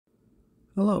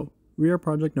Hello, we are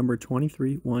project number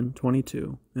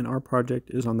 23122, and our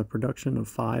project is on the production of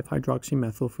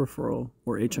 5-hydroxymethylfurfural,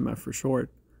 or HMF for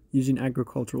short, using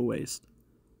agricultural waste.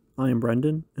 I am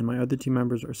Brendan, and my other team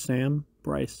members are Sam,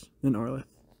 Bryce, and Arleth.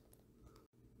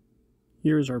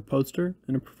 Here is our poster,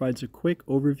 and it provides a quick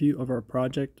overview of our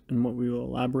project and what we will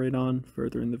elaborate on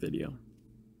further in the video.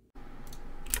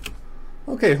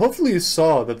 Okay, hopefully you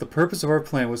saw that the purpose of our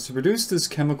plant was to produce this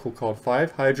chemical called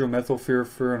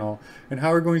 5-hydromethylfurfuranol and how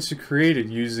we're going to create it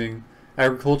using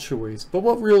agricultural waste. But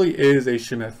what really is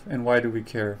HMF and why do we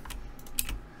care?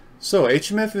 So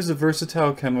HMF is a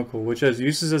versatile chemical which has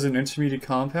uses as an intermediate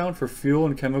compound for fuel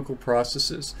and chemical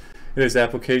processes. It has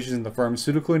applications in the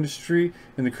pharmaceutical industry,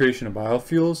 in the creation of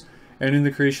biofuels, and in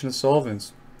the creation of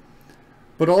solvents.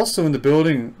 But also in the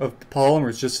building of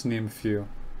polymers, just to name a few.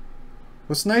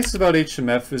 What's nice about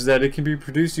HMF is that it can be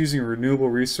produced using renewable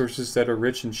resources that are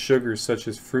rich in sugars such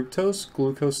as fructose,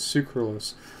 glucose,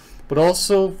 sucralose, but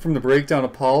also from the breakdown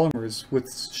of polymers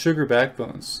with sugar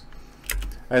backbones.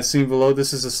 As seen below,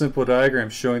 this is a simple diagram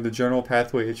showing the general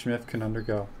pathway HMF can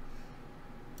undergo.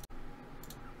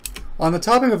 On the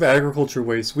topic of agriculture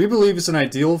waste, we believe it's an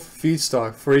ideal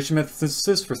feedstock for HMF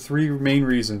synthesis for three main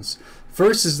reasons.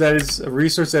 First is that it's a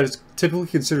resource that is typically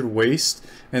considered waste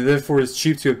and therefore is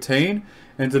cheap to obtain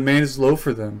and demand is low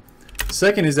for them.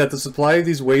 Second is that the supply of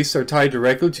these wastes are tied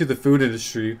directly to the food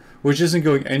industry, which isn't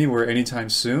going anywhere anytime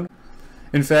soon.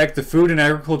 In fact, the Food and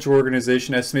Agriculture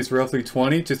Organization estimates roughly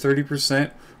 20 to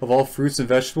 30% of all fruits and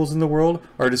vegetables in the world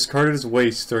are discarded as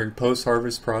waste during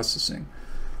post-harvest processing.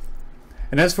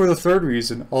 And as for the third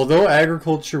reason, although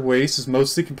agriculture waste is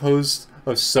mostly composed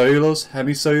of cellulose,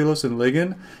 hemicellulose, and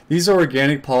lignin, these are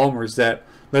organic polymers that,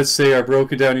 let's say, are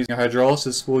broken down using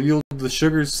hydrolysis, will yield the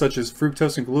sugars such as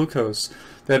fructose and glucose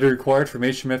that are required from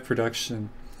HMF production.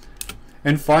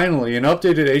 And finally, an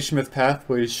updated HMF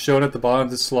pathway is shown at the bottom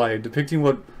of the slide, depicting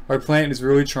what our plant is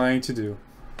really trying to do.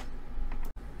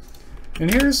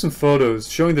 And here are some photos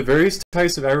showing the various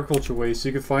types of agriculture waste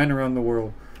you can find around the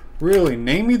world. Really,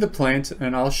 name me the plant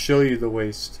and I'll show you the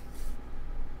waste.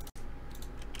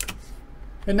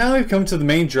 And now we've come to the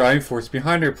main driving force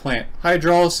behind our plant,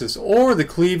 hydrolysis, or the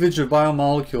cleavage of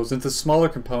biomolecules into smaller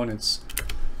components.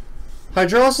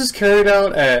 Hydrolysis carried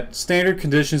out at standard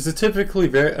conditions is typically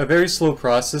a very slow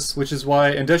process, which is why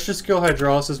industrial scale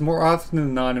hydrolysis more often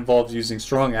than not involves using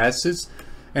strong acids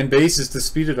and bases to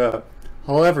speed it up.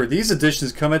 However, these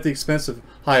additions come at the expense of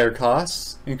higher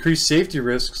costs, increased safety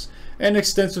risks, and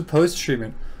extensive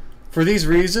post-treatment. For these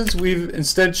reasons, we've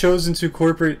instead chosen to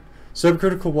incorporate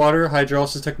subcritical water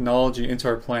hydrolysis technology into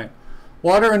our plant.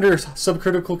 Water under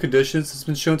subcritical conditions has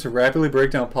been shown to rapidly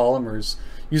break down polymers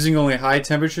using only high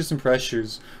temperatures and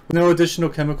pressures with no additional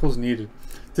chemicals needed.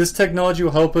 This technology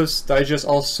will help us digest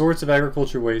all sorts of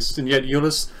agriculture waste and yet yield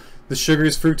us the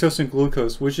sugars fructose and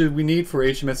glucose, which we need for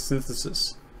HMF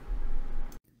synthesis.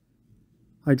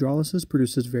 Hydrolysis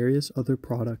produces various other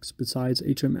products besides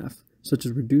HMF, such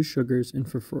as reduced sugars and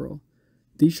furfural.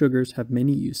 These sugars have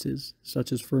many uses,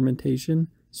 such as fermentation,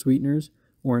 sweeteners,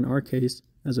 or in our case,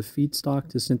 as a feedstock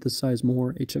to synthesize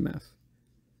more HMF.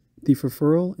 The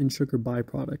furfural and sugar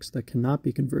byproducts that cannot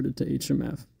be converted to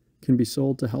HMF can be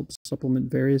sold to help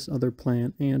supplement various other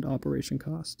plant and operation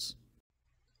costs.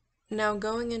 Now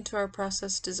going into our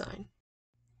process design.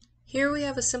 Here we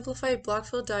have a simplified block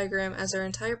flow diagram as our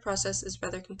entire process is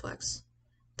rather complex.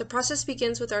 The process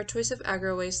begins with our choice of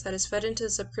agro waste that is fed into the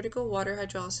subcritical water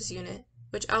hydrolysis unit,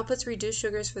 which outputs reduced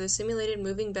sugars for the simulated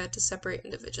moving bed to separate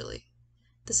individually.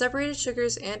 The separated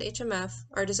sugars and HMF,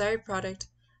 our desired product,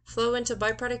 flow into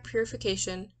byproduct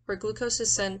purification, where glucose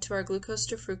is sent to our glucose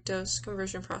to fructose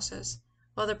conversion process,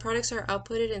 while the products are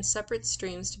outputted in separate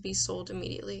streams to be sold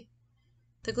immediately.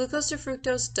 The glucose to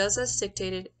fructose does as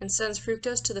dictated and sends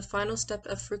fructose to the final step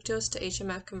of fructose to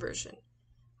HMF conversion,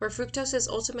 where fructose is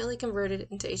ultimately converted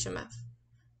into HMF.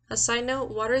 A side note,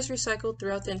 water is recycled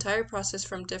throughout the entire process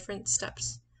from different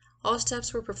steps. All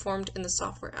steps were performed in the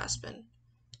software Aspen.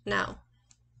 Now,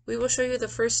 we will show you the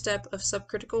first step of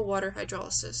subcritical water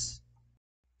hydrolysis.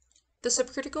 The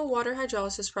subcritical water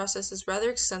hydrolysis process is rather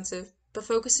extensive, but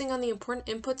focusing on the important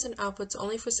inputs and outputs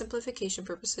only for simplification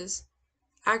purposes.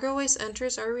 Agro waste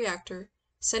enters our reactor,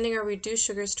 sending our reduced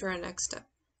sugars to our next step,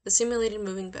 the simulated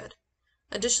moving bed.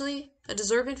 Additionally, a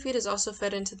desorbent feed is also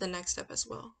fed into the next step as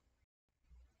well.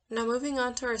 Now moving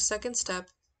on to our second step,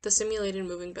 the simulated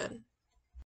moving bed.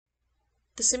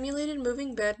 The simulated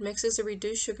moving bed mixes the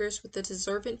reduced sugars with the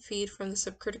desorbent feed from the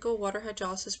subcritical water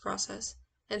hydrolysis process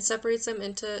and separates them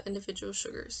into individual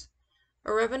sugars.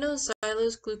 Arabinose,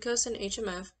 xylose, glucose, and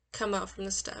HMF come out from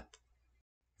the step.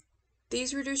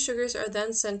 These reduced sugars are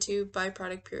then sent to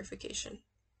byproduct purification.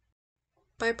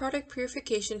 Byproduct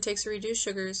purification takes the reduced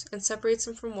sugars and separates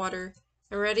them from water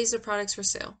and readies the products for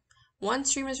sale. One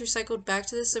stream is recycled back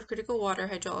to the subcritical water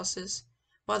hydrolysis,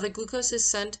 while the glucose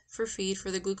is sent for feed for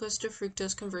the glucose to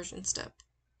fructose conversion step.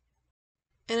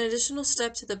 An additional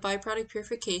step to the byproduct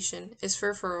purification is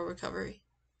furfural recovery.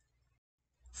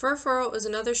 Furfural is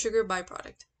another sugar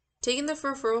byproduct. Taking the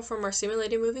furfural from our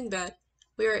simulated moving bed,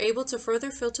 we are able to further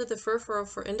filter the furfural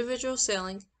for individual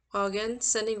saling, while again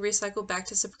sending recycle back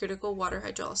to subcritical water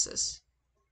hydrolysis.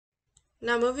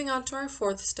 Now moving on to our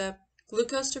fourth step,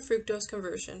 glucose to fructose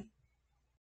conversion.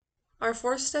 Our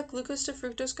fourth step, glucose to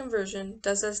fructose conversion,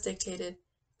 does as dictated,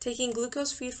 taking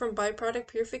glucose feed from byproduct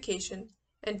purification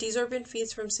and desorbent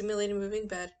feeds from simulated moving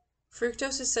bed.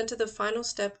 Fructose is sent to the final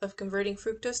step of converting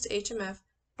fructose to HMF,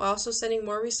 while also sending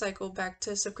more recycle back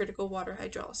to subcritical water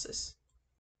hydrolysis.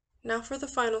 Now for the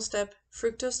final step,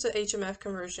 fructose to HMF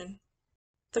conversion.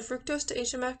 The fructose to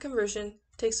HMF conversion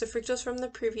takes the fructose from the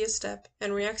previous step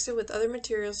and reacts it with other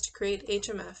materials to create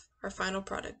HMF, our final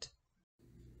product.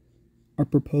 Our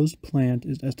proposed plant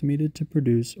is estimated to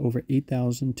produce over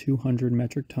 8,200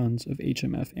 metric tons of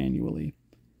HMF annually.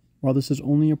 While this is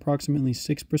only approximately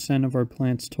 6% of our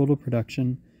plant's total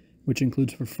production, which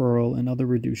includes furfural and other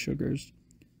reduced sugars,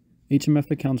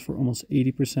 HMF accounts for almost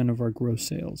 80% of our gross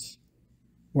sales.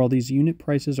 While these unit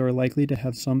prices are likely to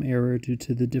have some error due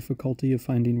to the difficulty of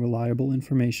finding reliable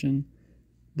information,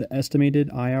 the estimated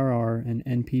IRR and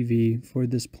NPV for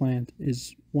this plant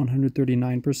is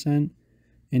 139%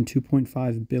 and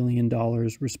 $2.5 billion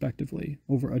respectively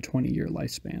over a 20-year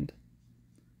lifespan.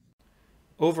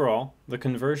 Overall, the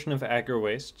conversion of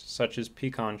agro-waste, such as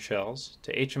pecan shells,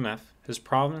 to HMF has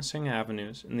promising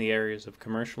avenues in the areas of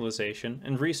commercialization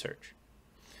and research.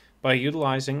 By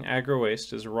utilizing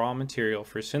agro-waste as a raw material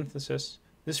for synthesis,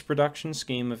 this production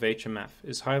scheme of HMF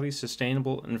is highly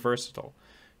sustainable and versatile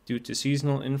due to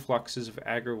seasonal influxes of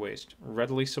agro-waste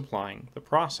readily supplying the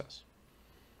process.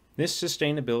 This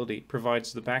sustainability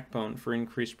provides the backbone for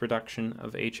increased production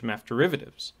of HMF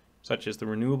derivatives, such as the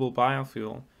renewable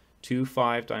biofuel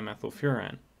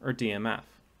 2,5-dimethylfuran, or DMF.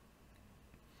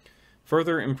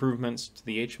 Further improvements to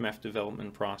the HMF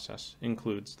development process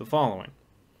includes the following.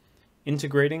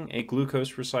 Integrating a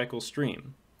glucose recycle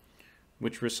stream,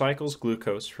 which recycles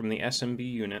glucose from the SMB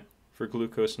unit for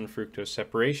glucose and fructose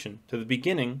separation to the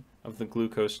beginning of the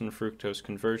glucose and fructose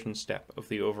conversion step of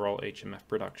the overall HMF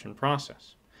production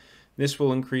process. This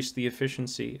will increase the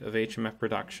efficiency of HMF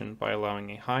production by allowing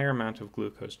a higher amount of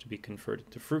glucose to be converted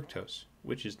to fructose,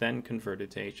 which is then converted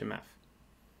to HMF.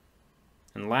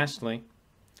 And lastly,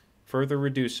 further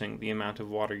reducing the amount of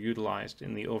water utilized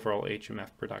in the overall HMF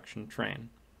production train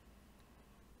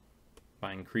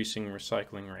by increasing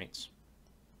recycling rates.